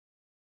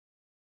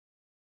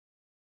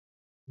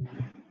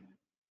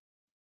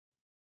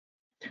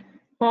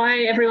Hi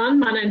everyone,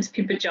 my name's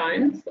Pippa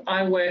Jones.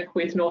 I work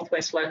with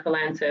Northwest Local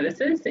Land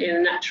Services in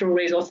the Natural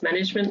Resource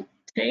Management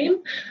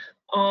team.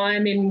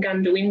 I'm in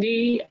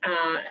Goondiwindi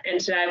and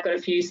today I've got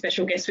a few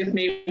special guests with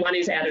me. One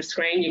is out of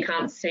screen, you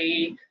can't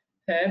see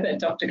her, but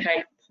Dr. Cate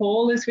and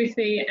Paull is with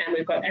me, and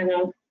we've got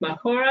Anna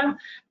Marcora,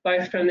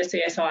 both from the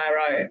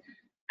CSIRO.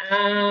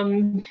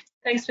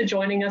 Thanks for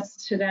joining us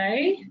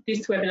today.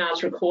 This webinar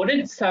is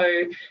recorded, so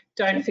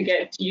don't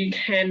forget you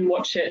can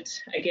watch it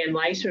again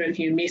later if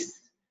you miss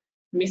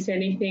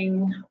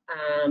anything.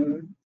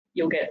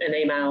 You'll get an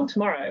email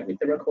tomorrow with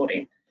the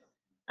recording.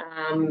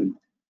 On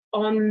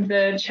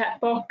the chat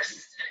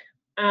box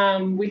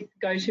with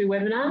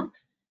GoToWebinar,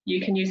 you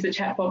can use the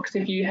chat box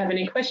if you have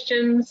any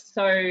questions.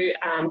 So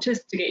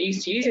just to get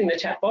used to using the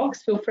chat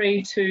box, feel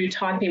free to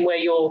type in where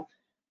you're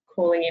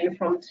calling in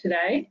from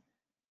today.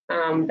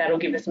 That'll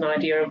give us an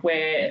idea of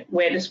where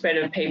the spread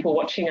of people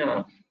watching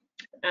are.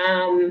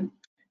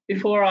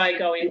 Before I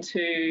go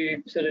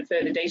into sort of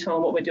further detail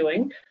on what we're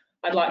doing,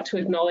 I'd like to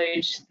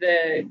acknowledge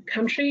the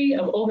country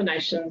of all the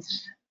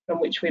nations from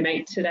which we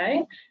meet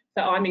today.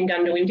 So I'm in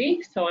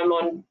Goondiwindi, so I'm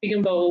on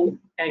Bigambul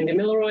and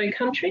Gamilaroi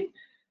country,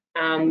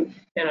 and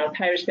I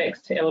pay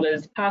respects to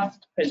elders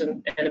past,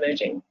 present and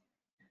emerging.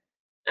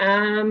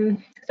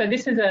 So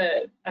this is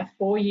a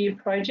 4-year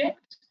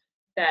project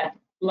that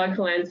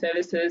Local Land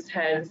Services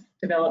has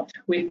developed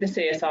with the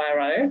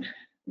CSIRO.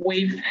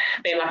 We've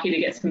been lucky to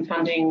get some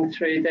funding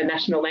through the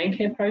National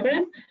Landcare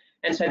Program,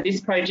 and so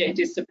this project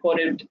is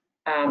supported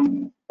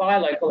by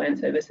Local Land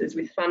Services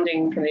with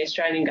funding from the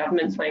Australian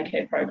Government's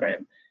Landcare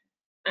Program.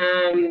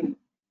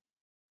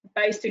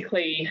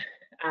 Basically,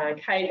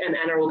 Cate and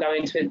Anna will go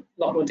into a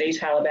lot more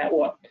detail about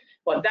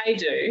what they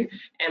do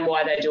and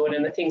why they do it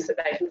and the things that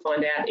they can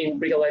find out in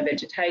brigalow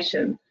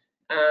vegetation.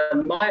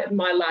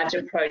 My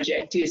larger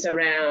project is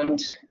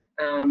around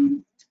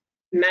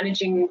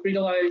managing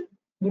brigalow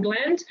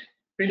woodland.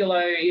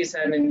 Brigalow is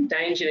an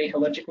endangered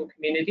ecological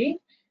community,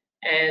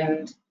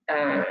 and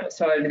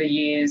so over the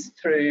years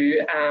through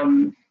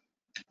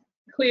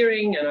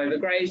clearing and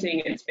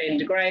overgrazing, it's been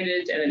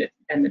degraded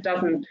and it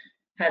doesn't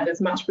have as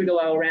much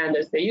brigalow around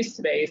as there used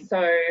to be.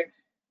 So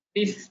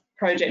this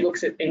project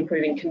looks at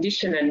improving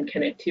condition and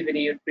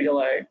connectivity of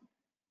brigalow.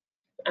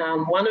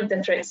 One of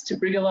the threats to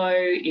brigalow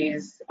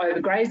is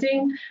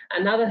overgrazing.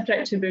 Another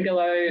threat to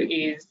brigalow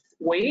is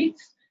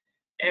weeds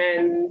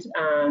and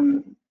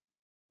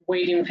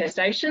weed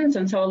infestations.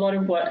 And so a lot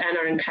of what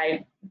Anna and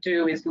Cate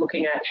do is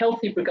looking at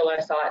healthy brigalow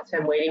sites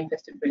and weed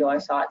infested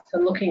brigalow sites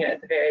and looking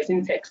at the various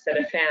insects that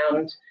are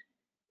found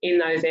in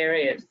those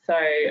areas. So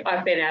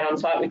I've been out on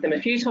site with them a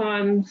few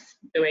times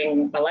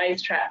doing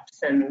malaise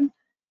traps and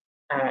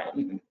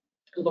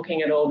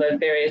looking at all the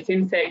various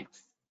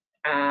insects.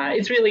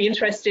 It's really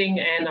interesting,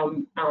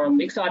 and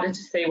I'm excited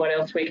to see what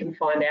else we can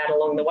find out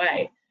along the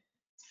way.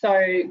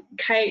 So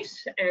Cate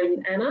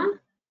and Anna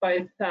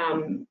both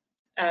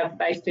are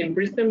based in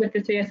Brisbane with the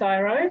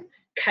CSIRO.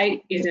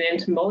 Cate is an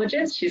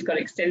entomologist. She's got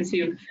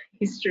extensive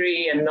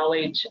history and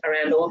knowledge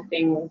around all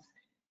things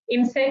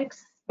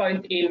insects,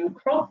 both in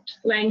cropped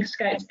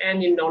landscapes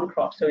and in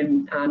non-crop, so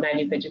in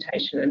native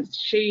vegetation. And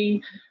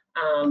she,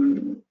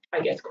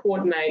 I guess,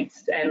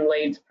 coordinates and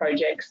leads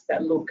projects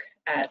that look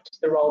at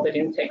the role that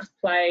insects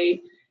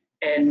play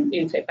and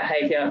insect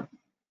behaviour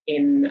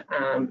in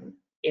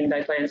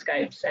those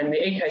landscapes and the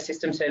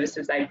ecosystem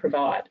services they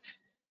provide.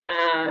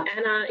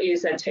 Anna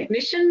is a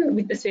technician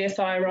with the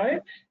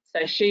CSIRO,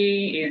 so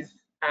she is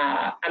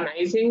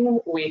amazing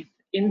with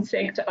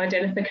insect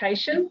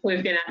identification.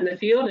 We've been out in the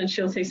field and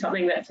she'll see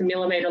something that's a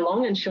millimetre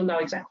long and she'll know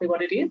exactly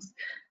what it is.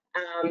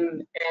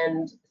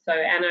 And so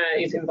Anna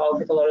is involved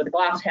with a lot of the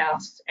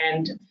glasshouse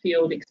and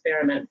field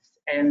experiments,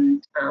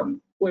 and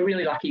we're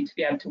really lucky to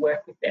be able to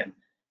work with them.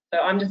 So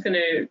I'm just going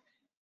to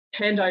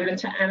hand over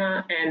to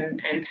Anna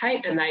and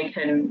Cate, and they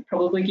can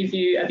probably give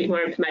you a bit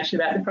more information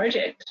about the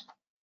project.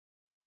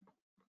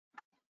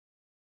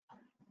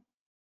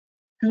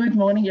 Good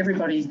morning,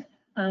 everybody.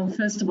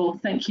 First of all,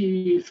 thank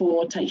you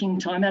for taking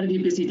time out of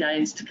your busy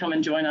days to come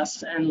and join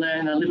us and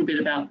learn a little bit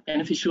about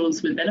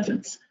beneficials with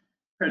benefits,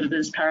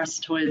 predators,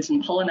 parasitoids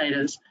and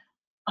pollinators.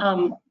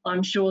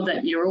 I'm sure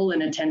that you're all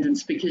in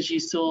attendance because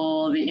you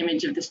saw the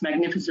image of this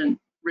magnificent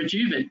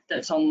rejuvenated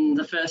that's on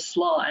the first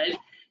slide.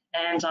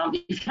 And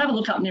if you have a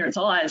look up near its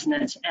eyes and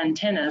its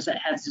antennas, it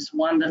has this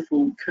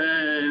wonderful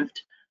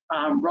curved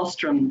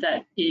rostrum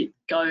that it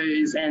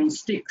goes and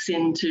sticks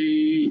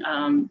into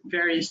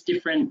various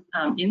different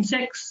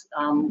insects,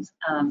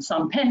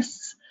 some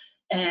pests,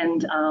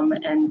 and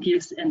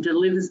gives and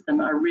delivers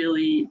them a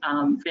really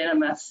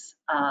venomous.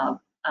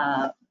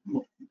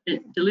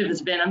 It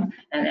delivers venom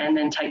and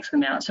then takes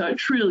them out. So it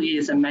truly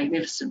is a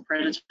magnificent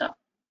predator.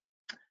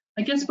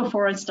 I guess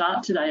before I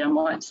start today, I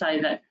might say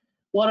that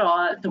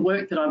the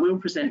work that I will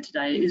present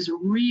today is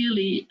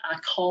really a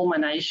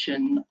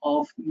culmination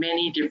of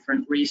many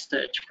different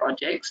research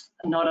projects,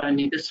 not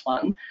only this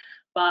one,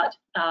 but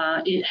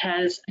it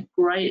has a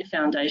great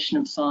foundation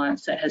of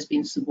science that has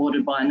been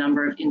supported by a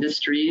number of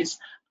industries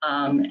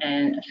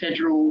and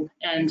federal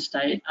and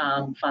state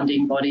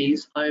funding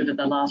bodies over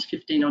the last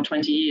 15 or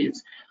 20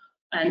 years.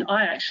 And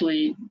I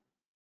actually,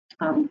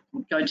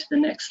 go to the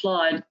next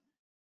slide,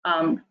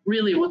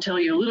 really will tell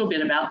you a little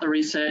bit about the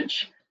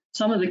research,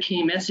 some of the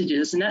key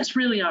messages, and that's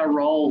really our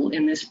role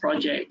in this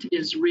project,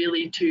 is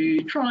really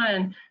to try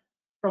and,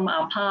 from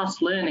our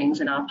past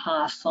learnings and our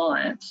past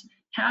science,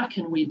 how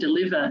can we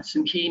deliver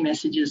some key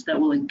messages that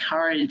will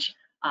encourage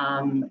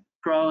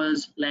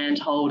growers,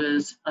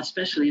 landholders,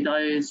 especially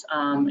those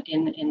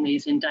in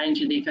these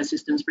endangered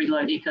ecosystems,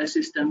 brigalow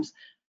ecosystems,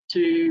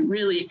 to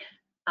really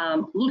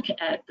look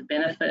at the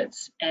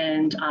benefits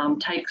and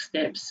take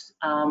steps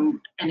and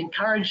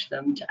encourage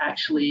them to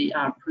actually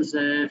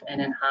preserve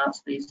and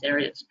enhance these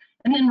areas.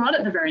 And then right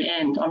at the very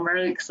end, I'm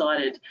really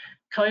excited.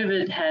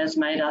 COVID has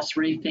made us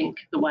rethink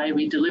the way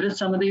we deliver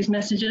some of these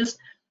messages.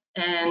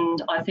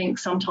 And I think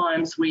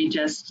sometimes we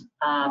just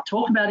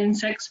talk about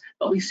insects,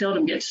 but we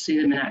seldom get to see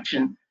them in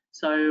action.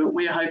 So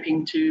we're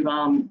hoping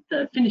to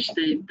finish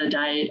the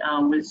day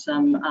with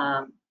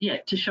some,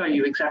 to show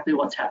you exactly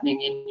what's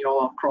happening in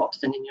your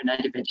crops and in your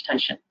native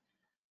vegetation.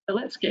 So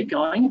let's get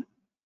going.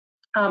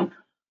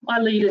 I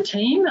lead a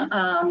team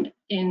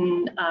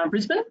in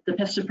Brisbane, the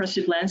Pest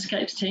Suppressive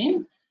Landscapes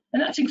team,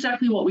 and that's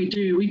exactly what we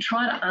do. We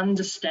try to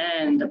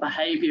understand the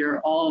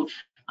behaviour of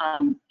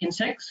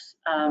insects,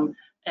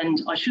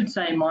 and I should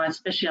say my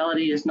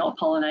speciality is not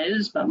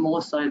pollinators, but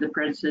more so the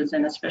predators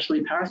and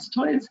especially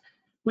parasitoids.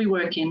 We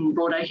work in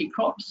broadacre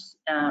crops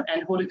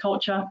and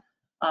horticulture,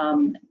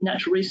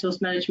 natural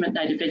resource management,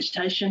 native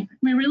vegetation.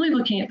 We're really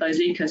looking at those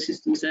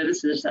ecosystem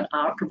services that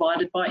are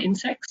provided by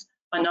insects.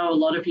 I know a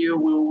lot of you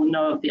will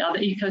know of the other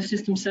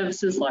ecosystem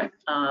services like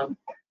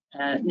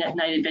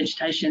native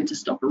vegetation to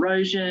stop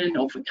erosion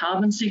or for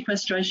carbon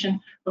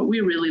sequestration, but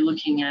we're really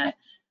looking at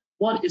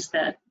what is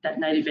that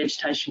native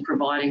vegetation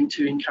providing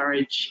to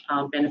encourage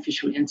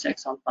beneficial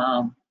insects on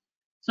farm.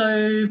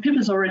 So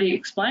Pippa's already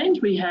explained,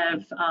 we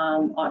have,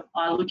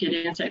 I look at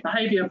insect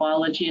behaviour,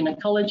 biology and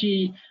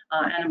ecology.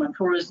 Anna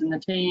Marcora's in the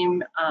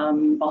team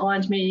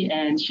behind me,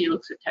 and she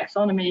looks at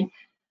taxonomy.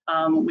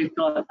 We've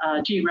got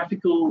a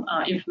geographical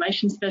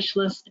information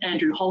specialist,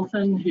 Andrew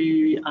Holton,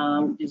 who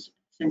is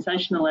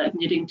sensational at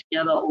knitting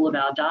together all of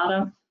our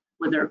data,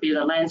 whether it be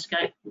at a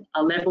landscape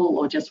level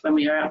or just when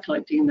we are out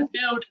collecting in the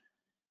field.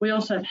 We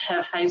also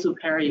have Hazel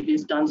Perry,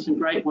 who's done some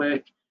great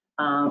work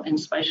in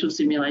spatial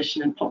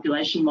simulation and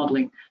population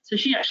modelling. So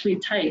she actually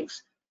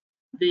takes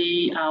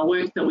the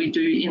work that we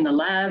do in the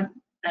lab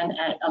and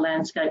at a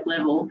landscape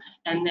level,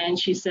 and then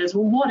she says,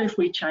 well, what if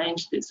we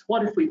change this?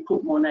 What if we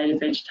put more native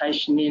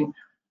vegetation in?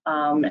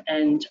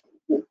 And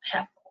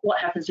what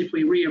happens if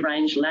we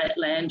rearrange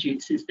land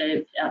use? Do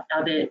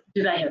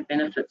they have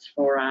benefits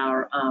for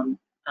our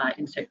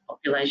insect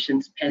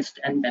populations, pests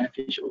and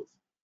beneficials?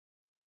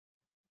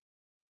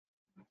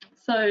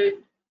 So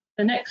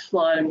the next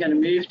slide I'm going to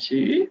move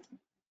to.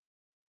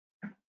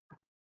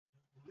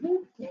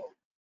 And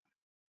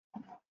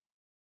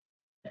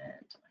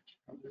I should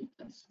probably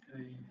just go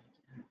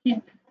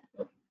here.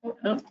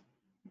 Oh,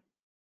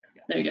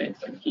 there we go.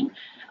 Thank you.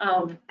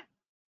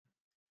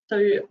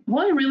 So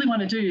what I really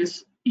want to do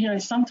is,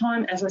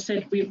 sometimes, as I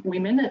said, we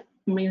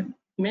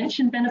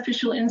mentioned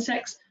beneficial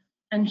insects,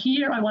 and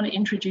here I want to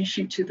introduce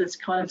you to this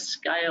kind of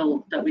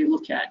scale that we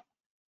look at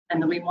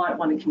and that we might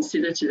want to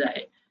consider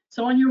today.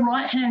 So on your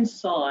right-hand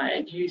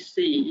side, you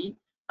see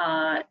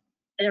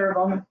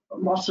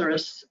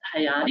Erebommoceras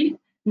hayardi.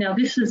 Now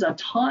this is a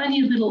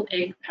tiny little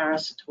egg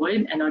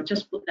parasitoid, and I've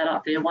just put that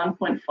up there,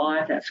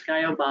 1.5, that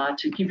scale bar,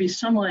 to give you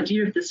some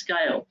idea of the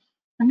scale.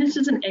 And this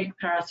is an egg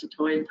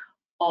parasitoid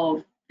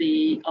of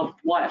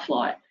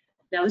whitefly.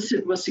 Now this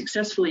was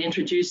successfully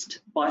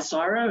introduced by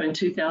CSIRO in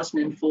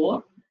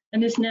 2004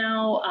 and is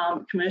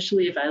now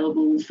commercially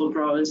available for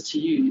growers to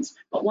use.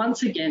 But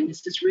once again,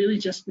 this is really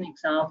just an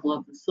example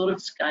of the sort of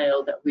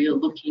scale that we are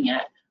looking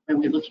at when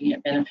we're looking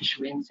at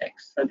beneficial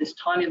insects. So this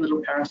tiny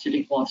little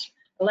parasitic wasp.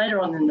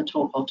 Later on in the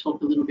talk, I'll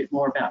talk a little bit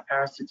more about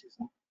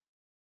parasitism.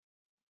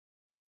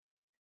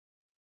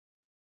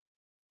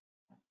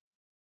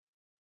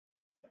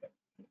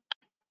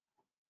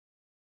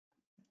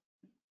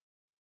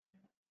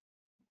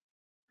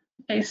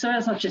 Okay, so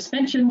as I've just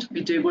mentioned,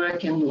 we do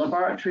work in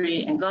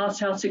laboratory and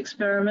glasshouse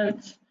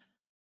experiments.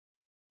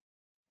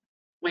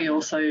 We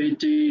also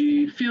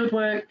do field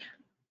work.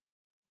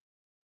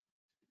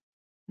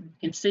 You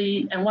can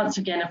see, and once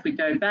again, if we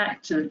go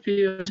back to the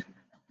field,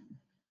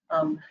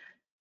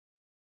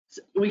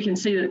 we can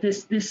see that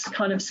this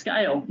kind of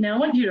scale. Now I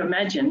want you to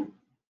imagine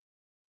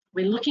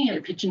we're looking at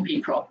a pigeon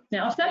pea crop.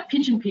 Now if that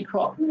pigeon pea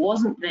crop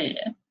wasn't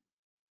there,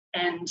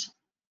 and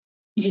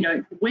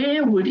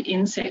where would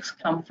insects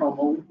come from,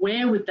 or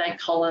where would they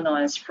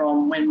colonise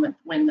from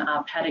when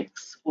our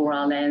paddocks or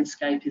our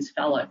landscape is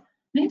fallow?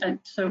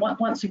 So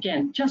once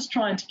again, just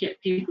trying to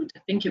get people to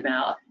think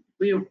about,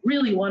 we're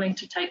really wanting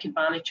to take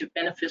advantage of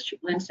beneficial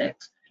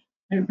insects.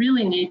 We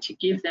really need to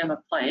give them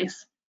a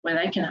place where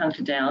they can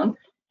hunker down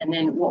and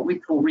then what we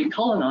call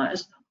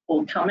recolonise,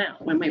 or come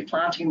out when we're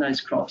planting those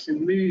crops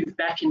and move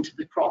back into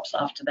the crops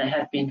after they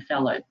have been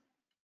fallowed.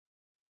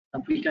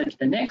 If we go to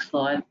the next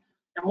slide,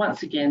 and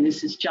once again,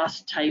 this is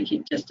just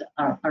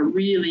a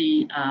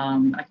really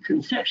a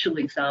conceptual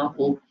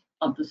example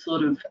of the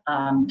sort of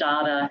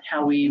data,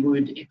 how we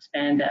would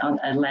expand that on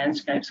a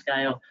landscape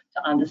scale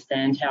to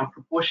understand how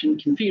proportion,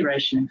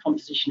 configuration and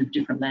composition of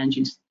different land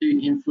use do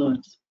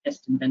influence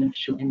pest and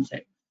beneficial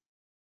insects.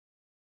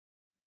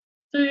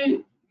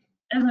 So,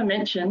 as I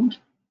mentioned,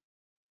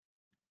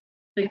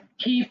 the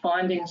key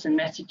findings and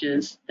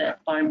messages that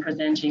I'm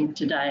presenting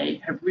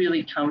today have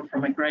really come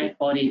from a great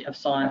body of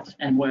science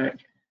and work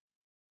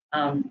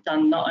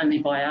done not only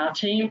by our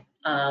team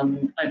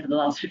over the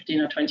last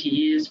 15 or 20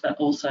 years, but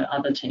also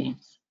other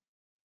teams.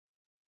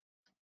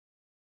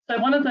 So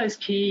one of those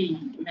key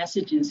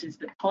messages is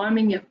the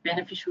timing of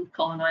beneficial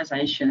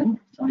colonisation.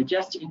 So I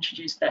just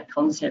introduced that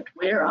concept.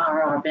 Where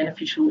are our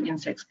beneficial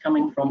insects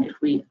coming from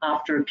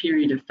after a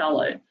period of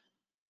fallow?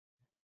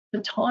 The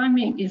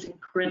timing is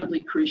incredibly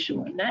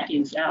crucial, and that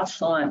is, our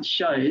science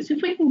shows,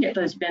 if we can get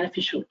those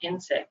beneficial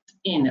insects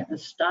in at the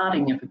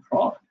starting of a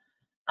crop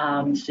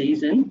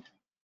season,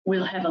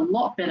 we'll have a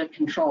lot better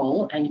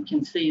control, and you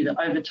can see that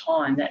over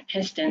time, that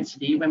pest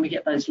density, when we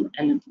get those,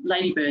 and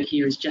ladybird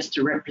here is just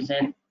to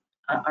represent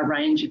a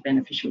range of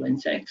beneficial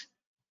insects,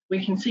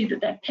 we can see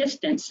that that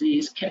pest density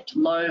is kept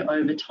low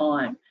over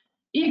time.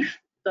 If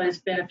those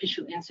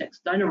beneficial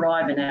insects don't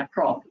arrive in our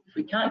crop, if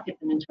we can't get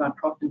them into our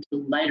crop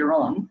until later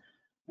on,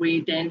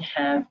 we then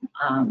have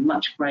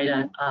much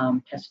greater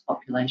pest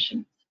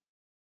populations.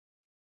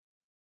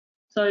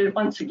 So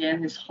once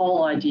again, this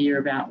whole idea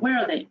about where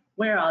are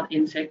the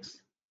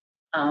insects,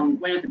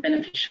 where are the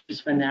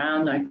beneficiaries when there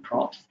are no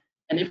crops,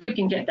 and if we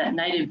can get that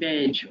native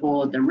veg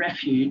or the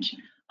refuge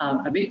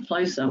a bit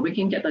closer, we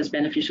can get those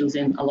beneficials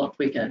in a lot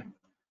quicker.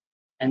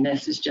 And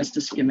this is just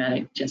a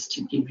schematic just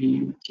to give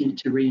you,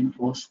 to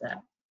reinforce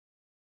that.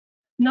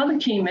 Another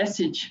key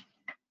message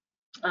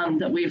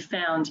that we've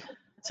found,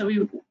 so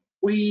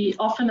we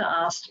often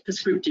are asked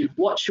prescriptive,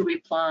 what should we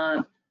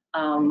plant?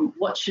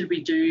 What should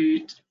we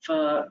do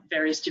for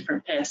various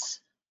different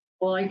pests?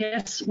 Well, I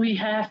guess we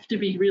have to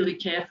be really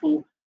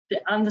careful. The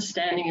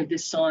understanding of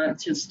this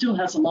science still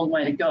has a long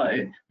way to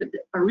go, but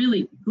a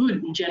really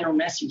good and general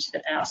message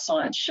that our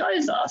science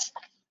shows us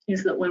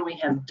is that when we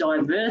have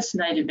diverse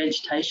native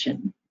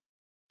vegetation,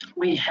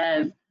 we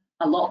have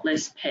a lot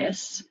less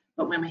pests,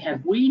 but when we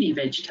have weedy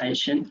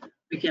vegetation,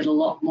 we get a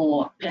lot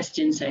more pest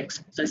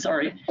insects. So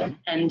sorry,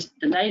 and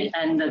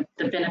the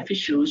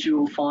beneficials you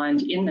will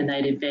find in the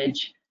native veg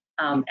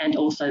and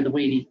also the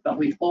weedy. But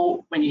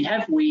when you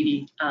have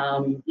weedy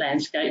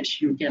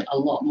landscapes, you get a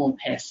lot more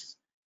pests.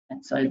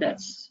 And so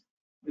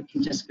we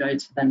can just go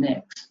to the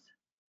next.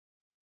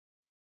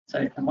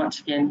 So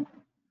once again,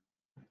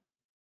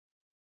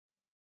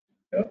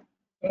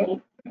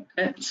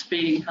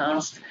 speeding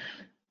past.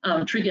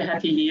 Trigger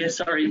happy here,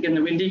 sorry, getting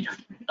the windy.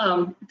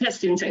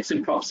 Pest insects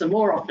and crops are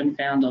more often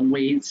found on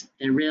weeds.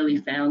 They're rarely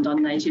found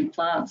on native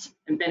plants,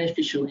 and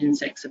beneficial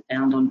insects are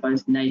found on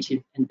both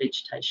native and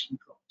vegetation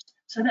crops.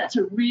 So that's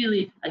a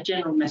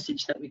general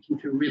message that we can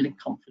feel really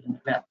confident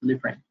about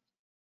delivering.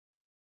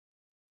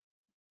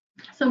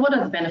 So what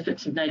are the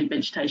benefits of native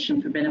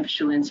vegetation for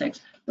beneficial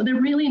insects? Well,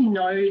 they're really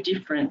no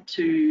different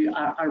to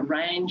a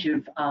range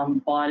of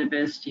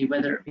biodiversity,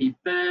 whether it be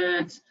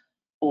birds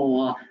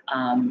or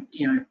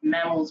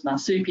mammals,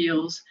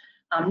 marsupials.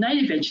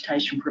 Native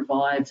vegetation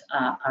provides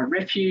a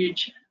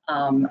refuge,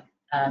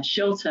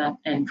 shelter,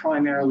 and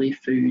primarily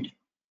food.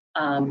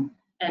 And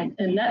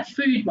that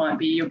food might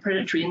be your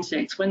predatory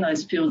insects when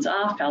those fields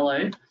are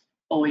fallow,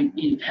 or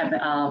you have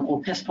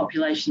or pest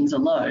populations are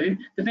low.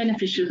 The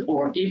beneficial,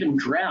 or even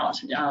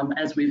drought,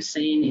 as we've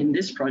seen in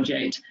this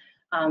project,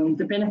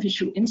 the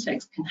beneficial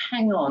insects can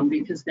hang on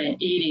because they're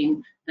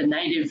eating the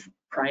native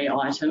prey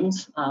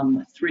items,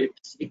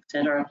 thrips,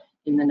 etc.,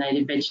 in the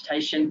native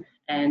vegetation,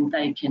 and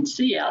they can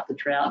see out the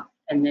drought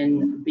and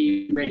then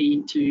be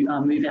ready to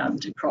move out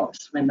into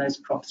crops when those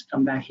crops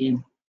come back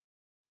in.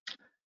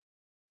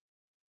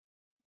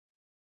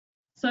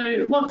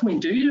 So what can we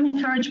do to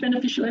encourage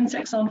beneficial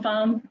insects on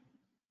farm?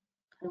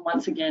 And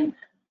once again,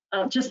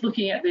 just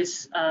looking at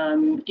this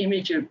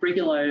image of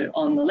brigalow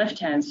on the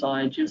left-hand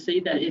side, you'll see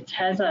that it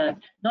has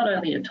not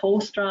only a tall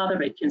strata,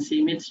 but you can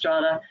see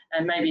mid-strata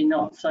and maybe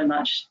not so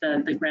much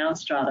the ground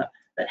strata.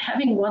 But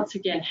having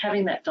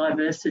that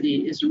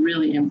diversity is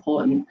really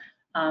important.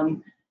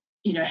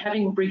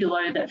 Having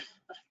brigalow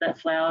that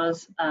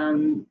flowers,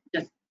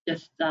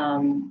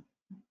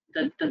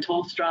 the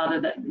tall strata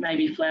that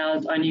maybe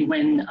flowers only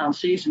when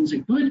seasons are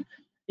good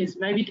is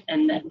maybe,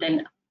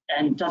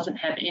 and doesn't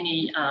have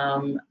any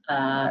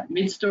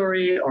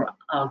mid-story or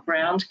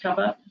ground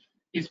cover,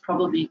 is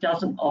probably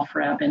doesn't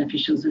offer our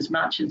beneficials as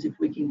much as if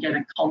we can get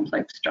a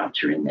complex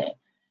structure in there.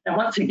 And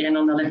once again,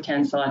 on the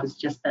left-hand side is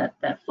just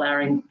that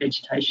flowering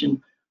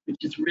vegetation, which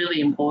is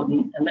really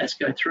important, and let's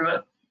go through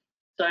it.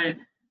 So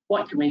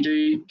what can we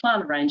do?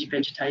 Plant a range of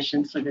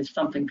vegetation so there's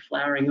something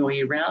flowering all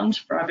year round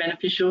for our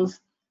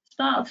beneficials.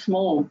 Start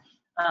small,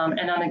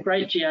 and on a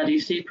great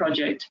GRDC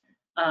project,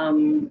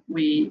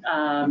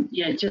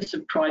 just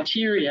some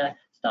criteria.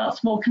 Start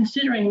small,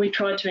 considering we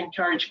try to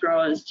encourage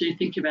growers to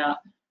think about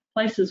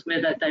places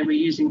where that they were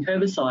using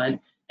herbicide,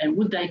 and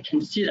would they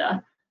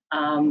consider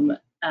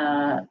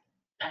perhaps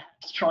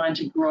trying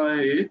to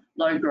grow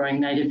low-growing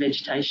native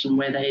vegetation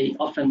where they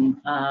often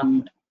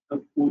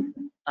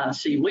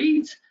see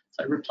weeds.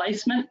 So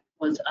replacement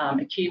was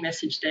a key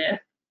message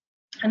there.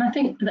 And I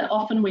think that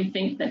often we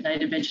think that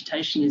native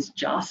vegetation is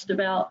just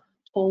about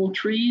tall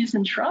trees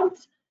and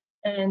shrubs,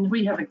 and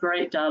we have a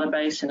great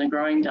database and a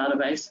growing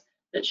database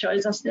that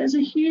shows us there's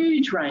a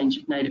huge range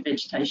of native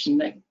vegetation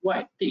that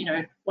won't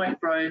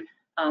grow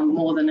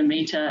more than a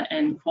metre,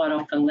 and quite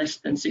often less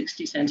than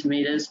 60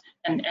 centimetres,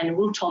 and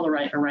will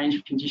tolerate a range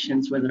of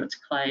conditions, whether it's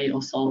clay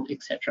or salt,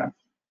 etc.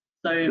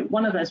 So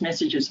one of those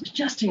messages was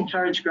just to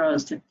encourage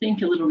growers to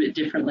think a little bit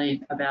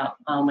differently about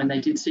when they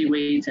did see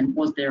weeds, and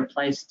was there a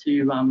place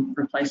to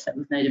replace that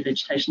with native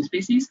vegetation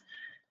species.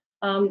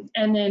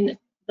 And then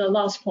the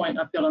last point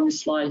I've got on this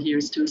slide here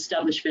is to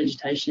establish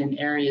vegetation in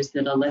areas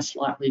that are less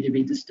likely to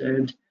be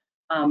disturbed.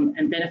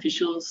 And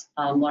beneficials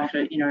like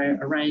a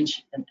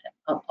range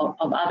of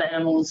other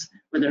animals,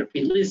 whether it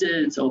be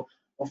lizards or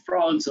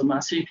frogs or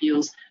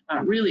marsupials,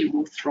 really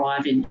will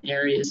thrive in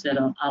areas that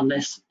are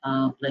less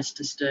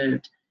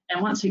disturbed.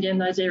 And once again,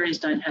 those areas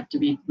don't have to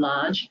be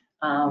large,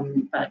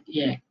 but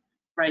yeah,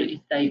 great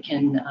if they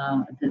can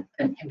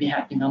that can be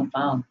happening on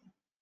farm.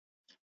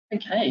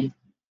 Okay.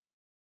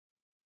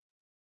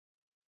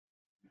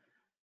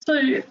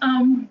 So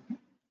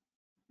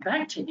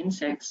back to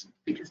insects,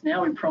 because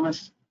now we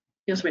promise,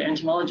 because we're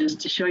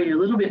entomologists, to show you a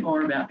little bit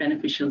more about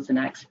beneficials in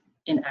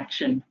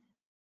action.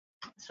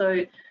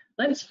 So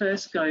let's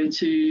first go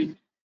to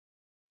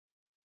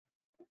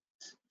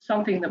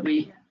something that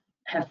we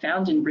have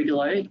found in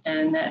brigalow,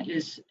 and that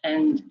is,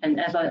 and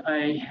as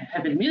I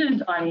have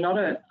admitted, I'm not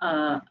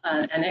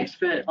an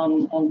expert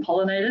on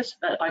pollinators,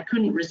 but I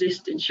couldn't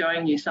resist in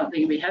showing you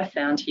something we have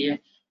found here,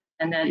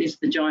 and that is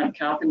the giant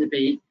carpenter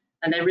bee.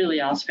 And they really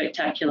are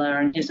spectacular,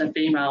 and here's a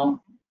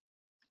female,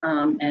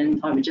 and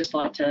I would just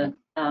like to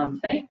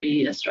thank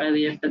Bee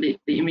Australia for the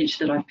image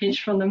that I've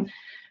pinched from them.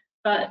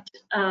 But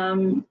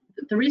the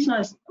reason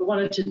I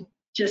wanted to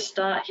just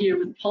start here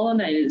with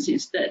pollinators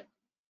is that,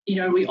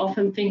 we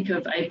often think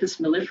of Apis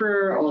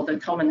mellifera or the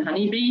common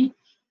honeybee,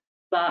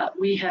 but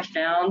we have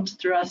found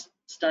through our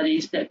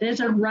studies that there's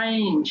a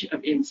range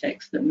of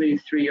insects that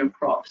move through your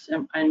crops,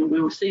 and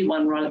we'll see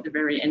one right at the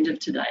very end of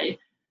today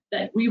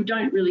that we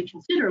don't really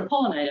consider a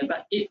pollinator,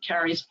 but it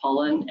carries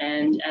pollen,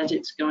 and as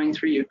it's going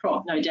through your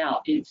crop, no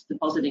doubt it's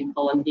depositing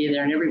pollen here,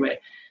 there and everywhere.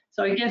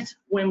 So I guess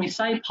when we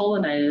say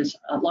pollinators,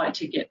 I'd like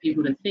to get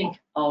people to think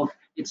of,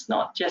 it's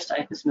not just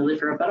Apis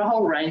mellifera, but a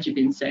whole range of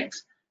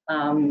insects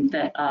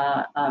that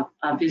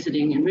are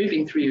visiting and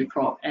moving through your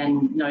crop,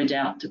 and no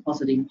doubt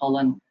depositing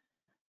pollen.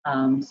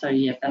 So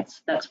yeah,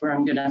 that's where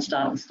I'm going to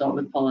start with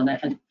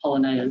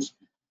pollinators.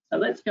 So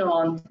let's go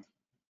on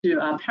to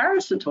our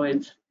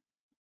parasitoids.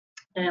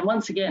 And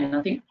once again,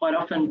 I think quite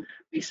often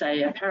we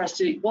say a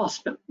parasitic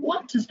wasp, but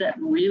what does that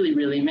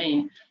really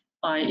mean?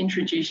 I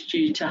introduced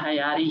you to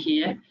Hayati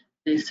here,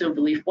 the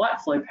silverleaf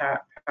whiteflow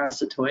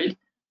parasitoid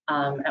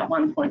at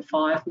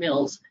 1.5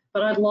 mils.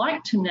 But I'd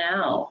like to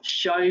now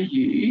show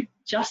you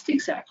just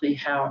exactly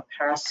how a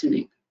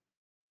parasitic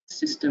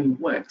system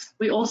works.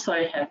 We also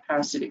have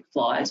parasitic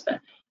flies,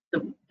 but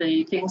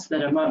the things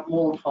that are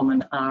more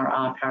common are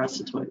our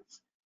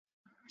parasitoids.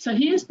 So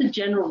here's the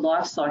general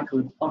life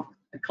cycle of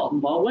a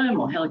cotton bollworm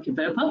or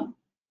Helicoverpa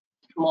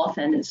moth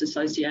and its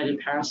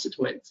associated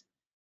parasitoids.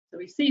 So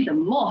we see the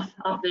moth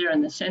up there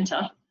in the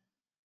centre,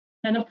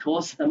 and of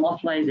course the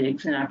moth lays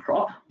eggs in our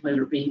crop,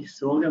 whether it be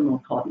sorghum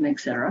or cotton,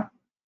 etc.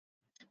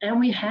 And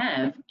we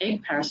have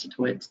egg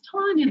parasitoids,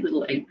 tiny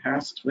little egg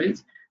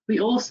parasitoids. We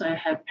also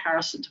have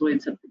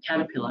parasitoids of the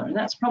caterpillar, and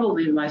that's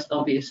probably the most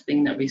obvious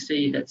thing that we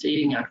see that's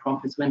eating our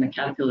crop, is when the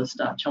caterpillars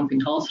start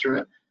chomping holes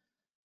through it.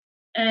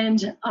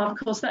 And of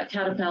course that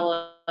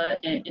caterpillar,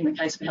 in the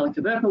case of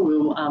Helicoverpa,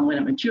 will, when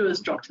it matures,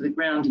 drop to the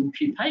ground and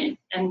pupate,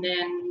 and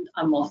then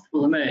a moth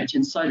will emerge,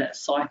 and so that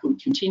cycle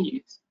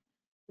continues.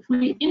 If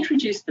we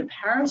introduce the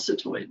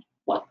parasitoid,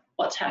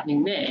 what's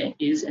happening there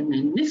is, and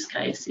in this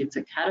case, it's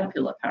a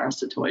caterpillar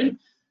parasitoid.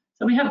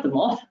 So we have the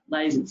moth,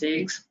 lays its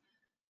eggs,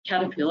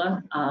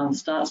 caterpillar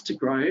starts to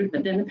grow,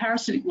 but then the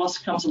parasitic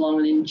wasp comes along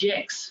and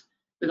injects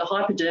with a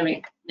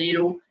hypodermic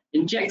needle,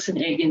 injects an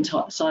egg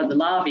inside the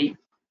larvae.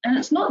 And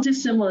it's not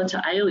dissimilar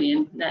to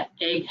alien. That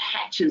egg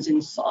hatches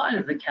inside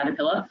of the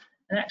caterpillar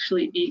and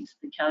actually eats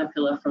the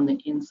caterpillar from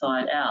the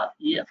inside out.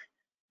 Yep.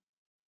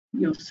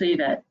 You'll see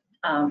that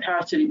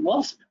parasitic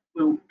wasp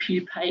will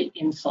pupate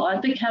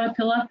inside the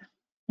caterpillar.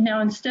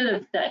 Now, instead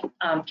of that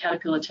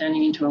caterpillar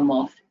turning into a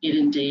moth, it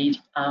indeed,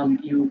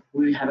 you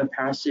will have a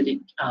parasitic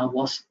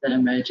wasp that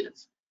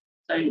emerges.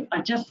 So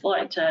I just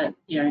like to,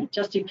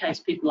 just in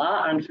case people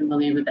are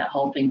unfamiliar with that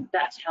whole thing,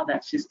 that's how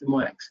that system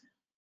works.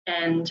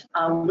 And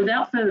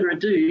without further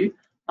ado,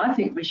 I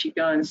think we should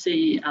go and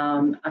see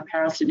a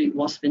parasitic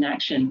wasp in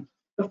action.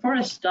 Before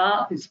I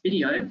start this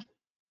video,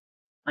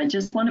 I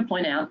just want to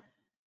point out,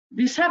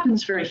 this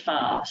happens very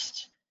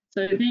fast.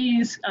 So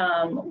these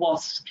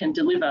wasps can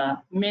deliver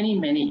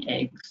many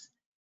eggs.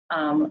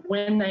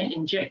 when they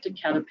inject a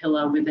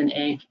caterpillar with an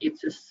egg,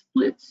 it's a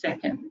split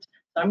second.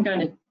 So I'm going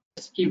to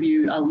just give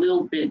you a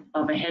little bit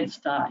of a head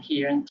start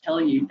here and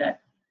tell you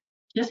that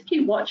just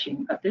keep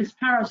watching, but this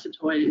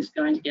parasitoid is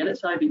going to get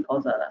its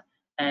ovipositor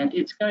and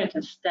it's going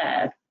to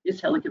stab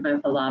this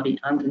Helicoverpa larvae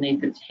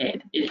underneath its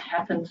head. It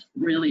happens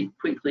really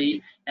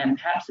quickly, and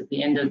perhaps at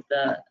the end of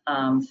the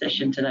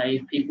session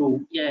today, people,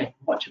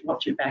 watch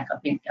your back. I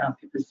think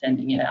Pippa's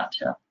sending it out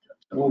to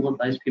all of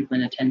those people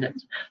in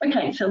attendance.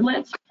 Okay, so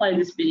let's play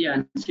this video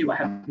and see what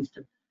happens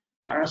to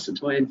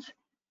parasitoids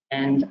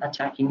and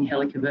attacking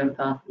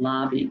Helicoverpa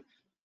larvae.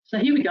 So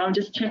here we go, I'm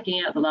just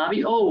checking out the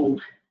larvae. Oh,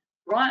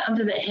 right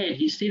under the head,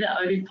 you see that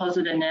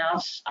ovipositor now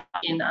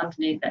in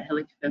underneath that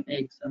Helicoverpa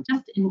egg. So I've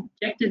just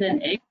injected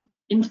an egg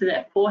into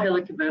that poor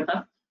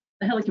Helicoverpa.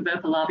 The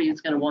Helicoverpa larvae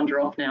is going to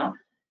wander off now,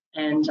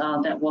 and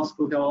that wasp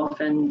will go off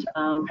and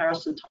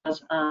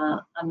parasitize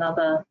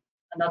another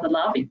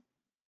larvae.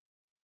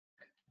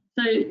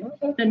 So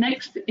the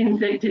next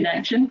insect in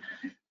action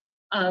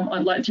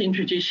I'd like to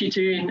introduce you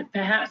to, and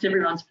perhaps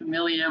everyone's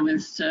familiar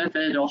with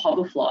syrphid or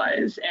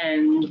hoverflies,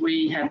 and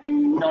we have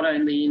them not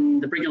only in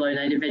the brigalow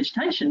native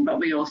vegetation, but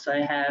we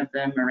also have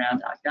them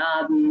around our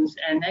gardens,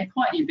 and they're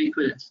quite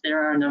ubiquitous.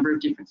 There are a number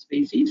of different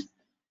species,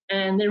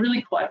 and they're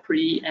really quite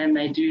pretty, and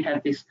they do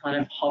have this kind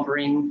of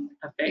hovering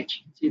effect.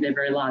 You can see they're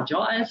very large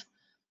eyes,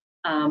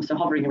 so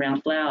hovering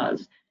around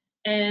flowers.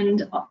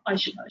 And I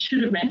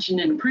should have mentioned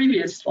in a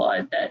previous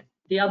slide that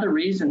the other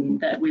reason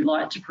that we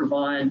like to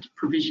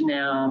provision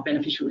our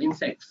beneficial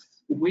insects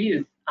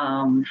with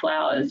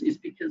flowers is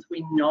because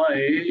we know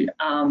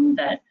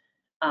that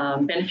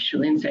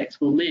beneficial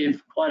insects will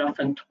live quite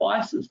often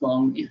twice as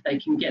long if they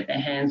can get their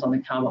hands on the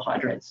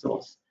carbohydrate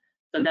source.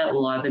 So that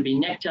will either be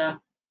nectar,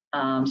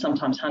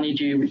 sometimes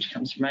honeydew, which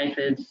comes from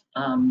aphids,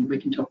 we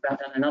can talk about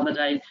that another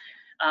day,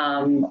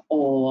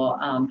 or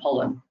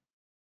pollen.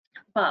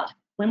 But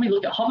when we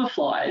look at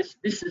hoverflies,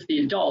 this is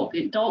the adult.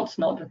 The adult's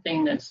not the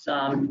thing that's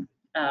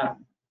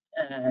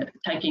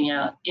taking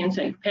out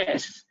insect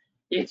pests.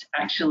 It's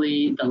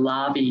actually the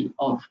larvae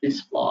of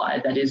this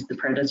fly that is the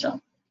predator.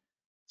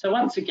 So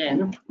once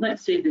again,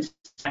 let's see this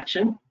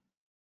action.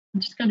 I'm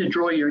just going to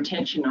draw your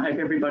attention. I hope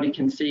everybody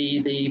can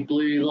see the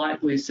light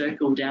blue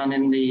circle down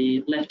in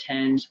the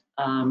left-hand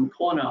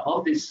corner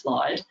of this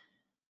slide.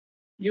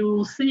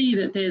 You'll see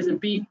that there's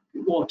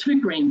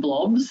two green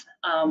blobs.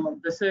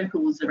 The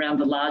circles around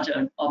the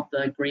larger of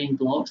the green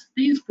blobs.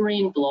 These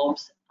green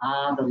blobs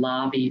are the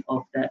larvae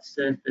of that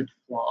syrphid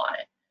fly.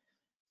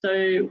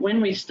 So when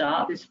we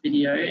start this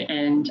video,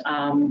 and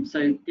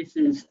so this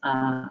is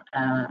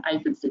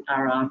aphids that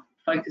are our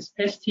focus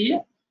pest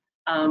here,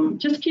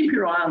 just keep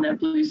your eye on that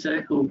blue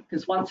circle,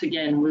 because once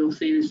again we'll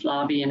see this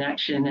larvae in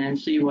action and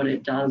see what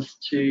it does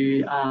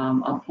to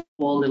a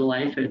poor little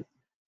aphid.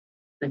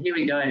 So here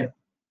we go.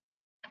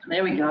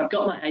 There we go, I've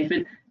got my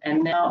aphid,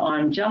 and now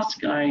I'm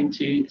just going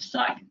to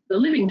suck the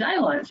living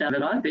daylights out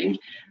of it, I think.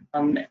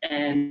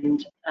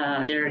 And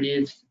there it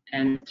is,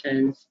 and it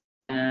turns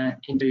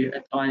into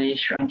a tiny,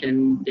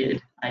 shrunken, dead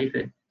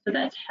aphid. So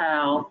that's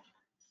how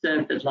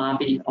syrphid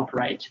larvae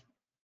operate.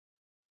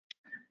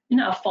 In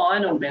our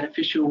final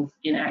beneficial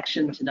in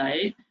action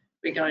today,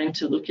 we're going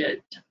to look at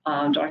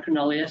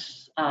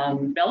Dicronolius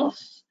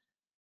bellis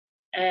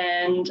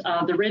and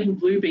the red and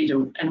blue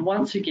beetle. And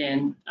once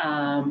again,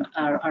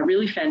 a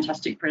really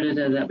fantastic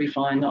predator that we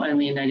find not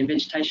only in native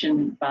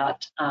vegetation,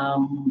 but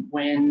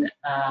when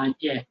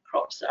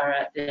crops are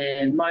at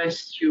their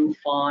most, you'll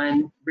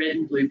find red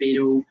and blue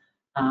beetle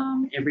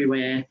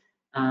everywhere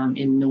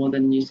in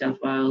northern New South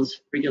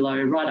Wales,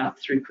 brigalow, right up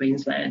through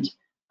Queensland,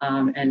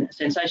 and a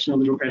sensational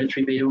little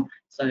predatory beetle.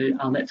 So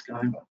let's go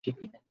and watch it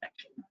in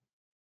action.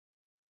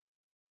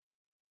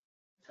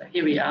 So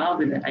here we are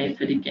with an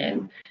aphid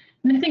again.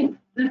 And I think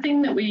the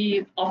thing that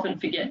we often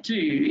forget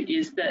too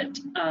is that,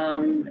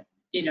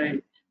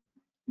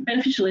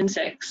 beneficial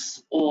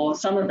insects, or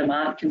some of them,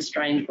 aren't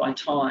constrained by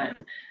time.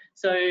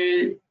 So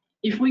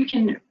if we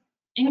can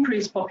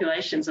increase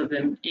populations of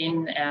them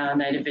in our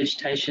native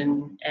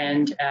vegetation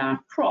and our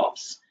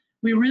crops,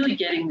 we're really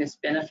getting this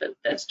benefit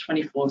that's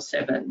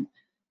 24/7.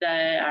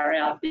 They are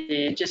out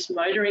there just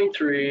motoring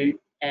through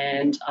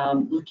and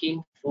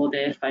looking for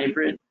their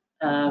favourite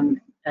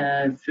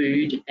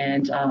food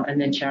and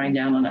then chowing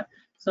down on it.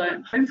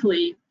 So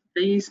hopefully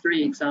these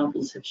three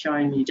examples have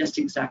shown you just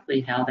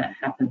exactly how that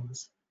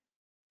happens.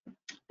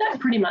 That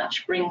pretty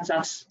much brings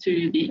us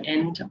to the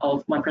end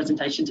of my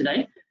presentation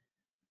today.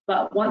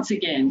 But once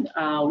again,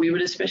 we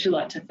would especially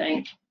like to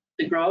thank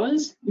the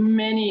growers.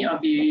 Many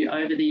of you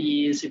over the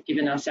years have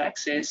given us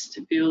access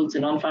to fields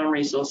and on-farm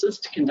resources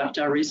to conduct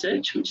our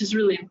research, which is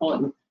really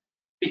important,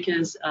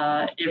 because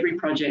every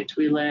project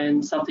we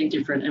learn something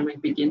different and we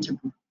begin to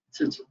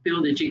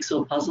build a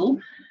jigsaw puzzle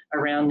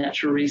around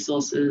natural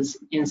resources,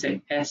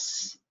 insect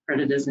pests,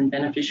 predators and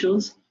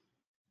beneficials.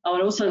 I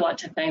would also like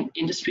to thank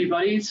industry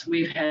bodies.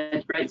 We've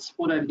had great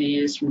support over the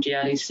years from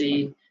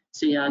GRDC,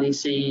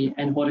 CRDC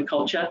and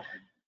horticulture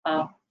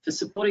for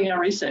supporting our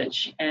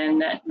research, and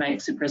that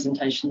makes a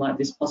presentation like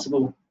this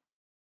possible.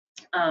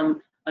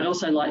 I'd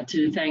also like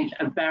to thank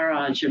a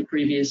barrage of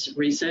previous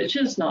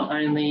researchers, not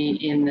only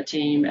in the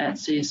team at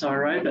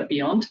CSIRO, but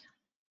beyond.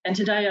 And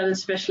today I'd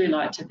especially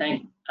like to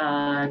thank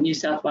New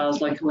South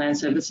Wales Local Land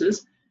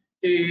Services,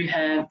 who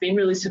have been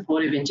really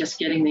supportive in just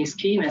getting these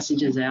key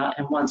messages out.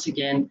 And once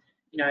again,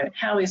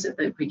 how is it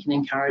that we can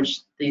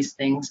encourage these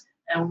things,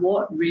 and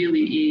what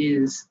really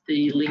is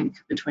the link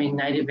between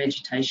native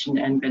vegetation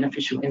and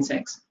beneficial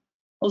insects?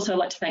 Also, I'd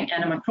like to thank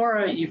Anna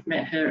Marcora. You've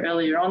met her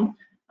earlier on.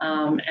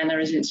 Anna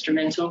is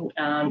instrumental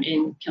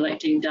in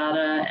collecting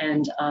data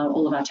and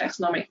all of our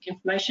taxonomic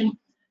information.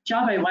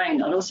 Jabe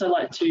Wang, I'd also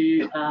like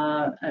to,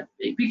 a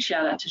big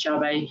shout out to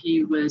Jabe.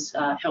 He was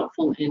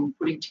helpful in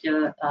putting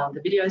together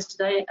the videos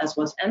today, as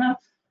was Anna,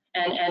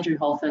 and Andrew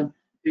Holton,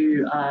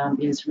 who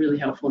is really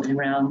helpful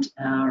around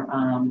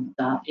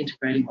our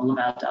integrating all of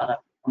our data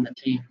on the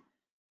team.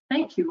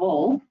 Thank you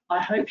all.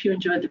 I hope you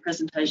enjoyed the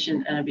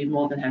presentation, and I'd be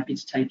more than happy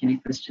to take any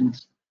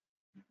questions.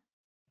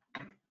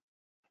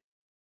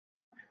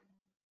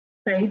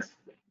 Thanks,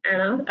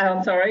 Anna.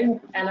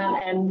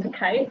 Anna and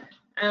Cate.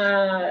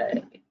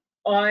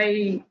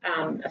 I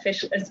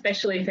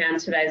especially found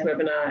today's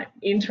webinar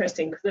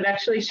interesting because it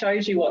actually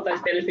shows you what those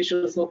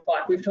beneficials look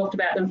like. We've talked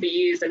about them for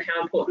years and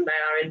how important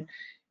they are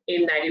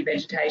in native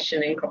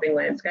vegetation in cropping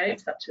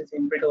landscapes, such as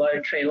in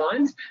brigalow tree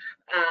lines.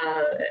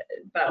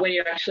 But when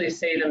you actually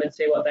see them and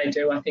see what they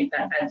do, I think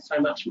that adds so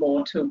much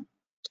more to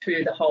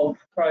the whole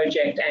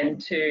project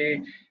and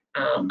to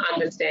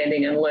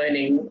understanding and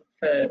learning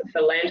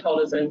for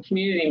landholders and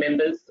community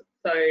members.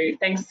 So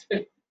thanks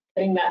for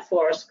getting that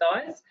for us,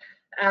 guys.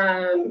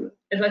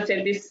 As I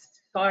said,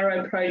 this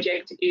CSIRO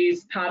project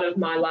is part of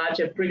my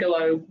larger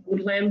brigalow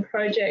woodland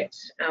project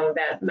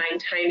about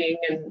maintaining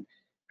and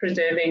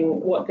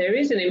preserving what there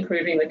is and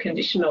improving the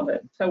condition of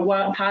it. So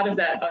part of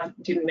that I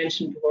didn't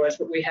mention before is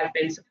that we have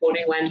been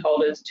supporting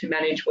landholders to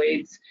manage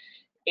weeds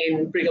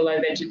in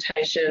brigalow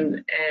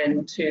vegetation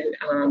and to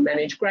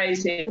manage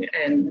grazing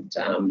and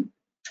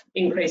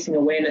increasing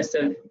awareness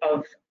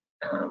of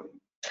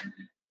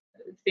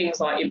things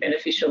like your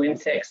beneficial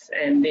insects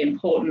and the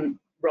important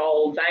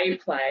role they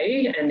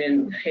play, and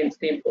then hence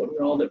the important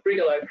role that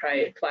brigalow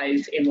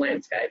plays in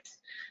landscapes.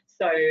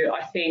 So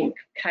I think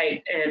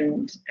Cate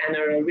and Anna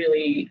are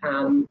really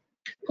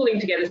pulling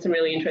together some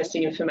really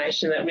interesting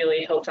information that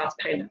really helps us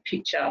paint a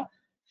picture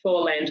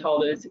for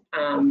landholders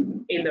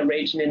in the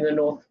region in the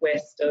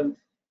northwest of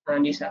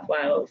New South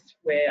Wales,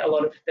 where a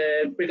lot of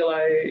the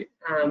brigalow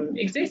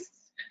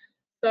exists.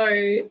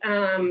 So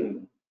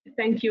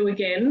thank you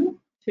again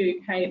to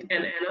Cate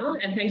and Anna,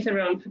 and thanks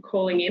everyone for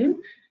calling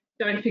in.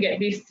 Don't forget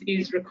this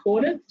is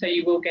recorded, so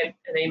you will get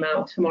an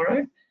email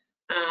tomorrow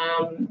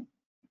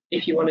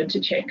if you wanted to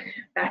check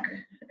back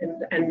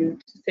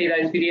and see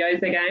those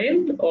videos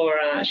again or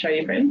show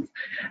your friends.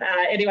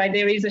 Anyway,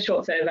 there is a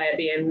short survey at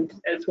the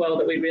end as well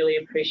that we'd really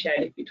appreciate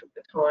if you took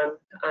the time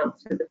to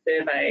answer the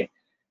survey.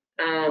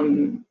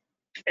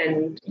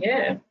 And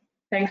yeah,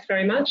 thanks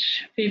very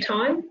much for your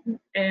time,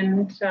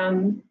 and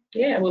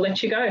yeah, we'll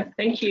let you go.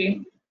 Thank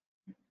you.